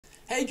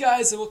Hey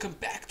guys, and welcome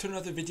back to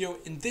another video.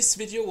 In this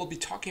video we'll be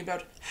talking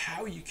about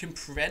how you can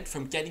prevent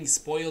from getting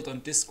spoiled on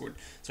Discord.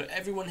 So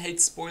everyone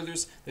hates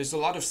spoilers. There's a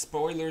lot of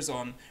spoilers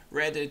on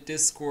Reddit,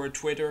 Discord,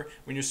 Twitter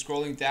when you're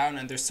scrolling down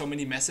and there's so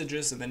many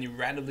messages and then you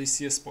randomly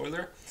see a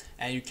spoiler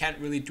and you can't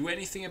really do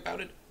anything about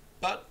it.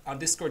 But on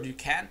Discord you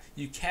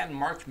can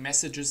mark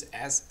messages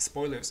as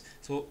spoilers.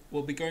 So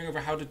we'll be going over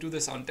how to do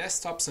this on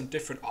desktop, some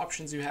different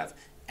options you have,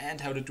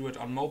 and how to do it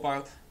on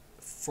mobile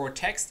for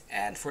text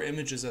and for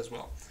images as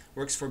well.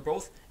 Works for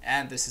both,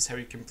 and this is how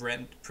you can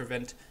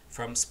prevent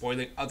from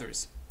spoiling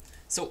others.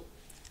 So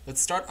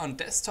let's start on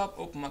desktop.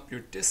 Open up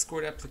your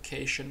Discord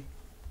application,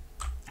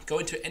 go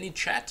into any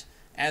chat,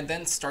 and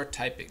then start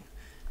typing.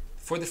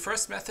 For the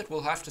first method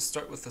we'll have to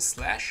start with a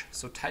slash,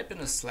 so type in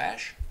a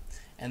slash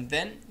and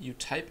then you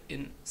type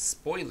in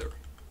spoiler.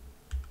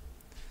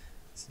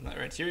 So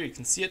right here you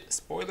can see it,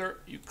 spoiler,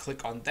 you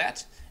click on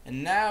that,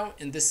 and now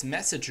in this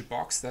message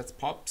box that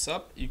pops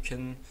up you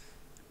can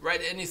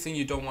write anything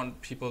you don't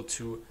want people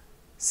to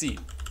see.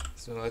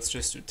 So let's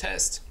just do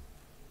test,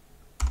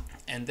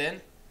 and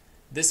then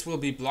this will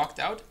be blocked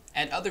out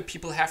and other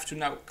people have to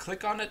now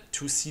click on it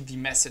to see the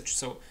message.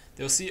 So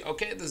they'll see,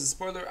 okay, this is a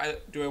spoiler,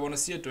 do I want to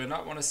see it, do I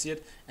not want to see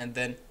it, and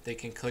then they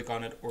can click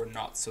on it or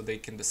not, so they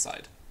can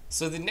decide.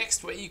 So the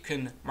next way you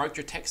can mark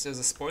your text as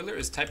a spoiler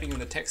is typing in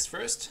the text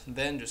first,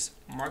 then just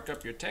mark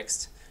up your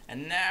text,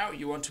 and now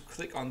you want to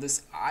click on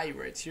this I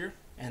right here,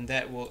 and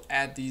that will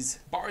add these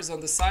bars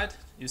on the side.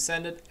 You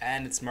send it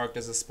and it's marked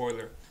as a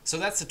spoiler. So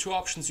that's the two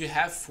options you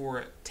have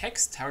for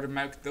text, how to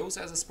mark those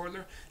as a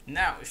spoiler.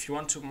 Now if you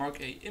want to mark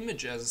an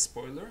image as a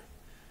spoiler,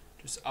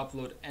 just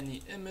upload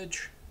any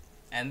image,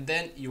 and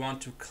then you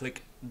want to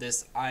click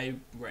this I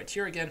right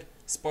here again,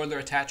 spoiler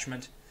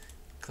attachment,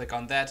 click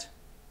on that,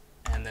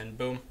 and then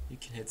boom, you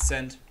can hit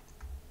send.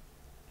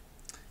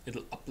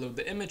 It'll upload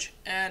the image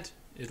and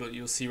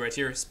you'll see right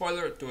here,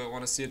 spoiler, do I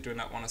want to see it, do I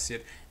not want to see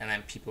it, and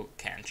then people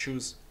can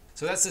choose.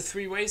 So that's the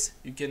three ways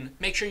you can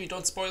make sure you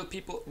don't spoil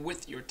people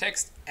with your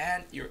text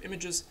and your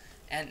images.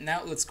 And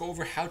now let's go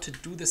over how to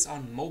do this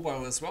on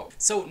mobile as well.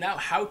 So now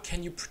how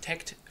can you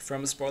protect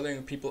from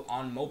spoiling people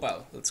on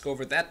mobile? Let's go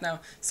over that now.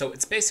 So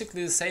it's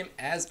basically the same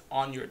as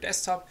on your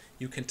desktop.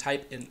 You can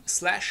type in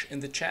slash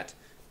in the chat.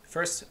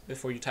 First,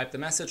 before you type the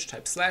message,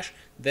 type slash,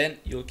 then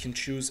you can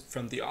choose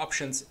from the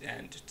options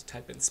and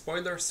type in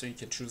spoiler, so you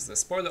can choose the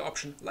spoiler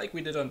option like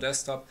we did on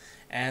desktop,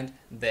 and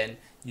then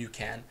you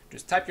can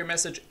just type your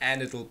message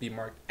and it will be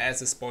marked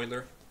as a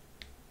spoiler,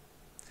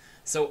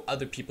 so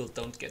other people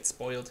don't get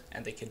spoiled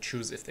and they can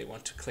choose if they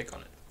want to click on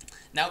it.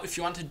 Now if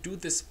you want to do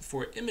this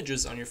for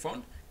images on your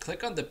phone,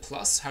 click on the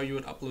plus, how you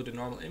would upload a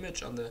normal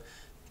image on the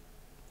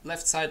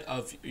left side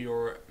of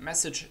your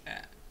message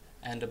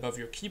and above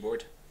your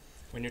keyboard.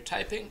 When you're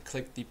typing,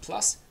 click the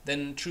plus,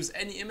 then choose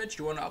any image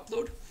you want to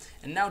upload,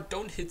 and now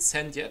don't hit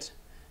send yet.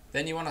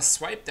 Then you want to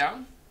swipe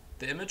down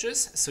the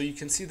images so you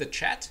can see the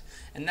chat,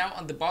 and now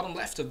on the bottom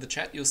left of the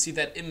chat you'll see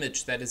that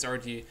image that is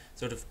already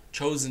sort of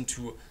chosen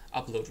to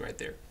upload right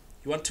there.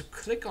 You want to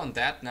click on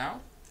that now,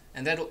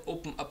 and that'll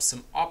open up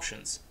some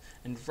options,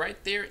 and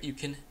right there you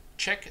can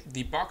check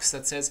the box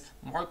that says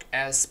mark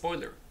as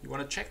spoiler. You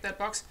want to check that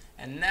box,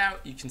 and now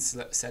you can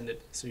send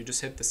it. So you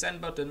just hit the send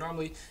button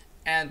normally,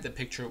 and the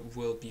picture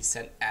will be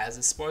sent as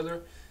a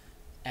spoiler,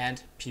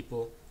 and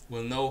people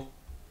will know,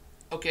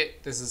 okay,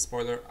 this is a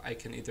spoiler, I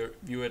can either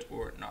view it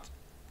or not.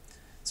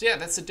 So yeah,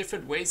 that's the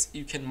different ways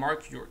you can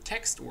mark your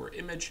text or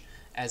image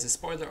as a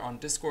spoiler on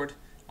Discord,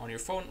 on your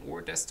phone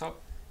or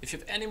desktop. If you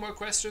have any more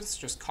questions,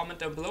 just comment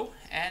down below,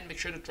 and make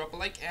sure to drop a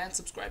like and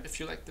subscribe if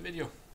you liked the video.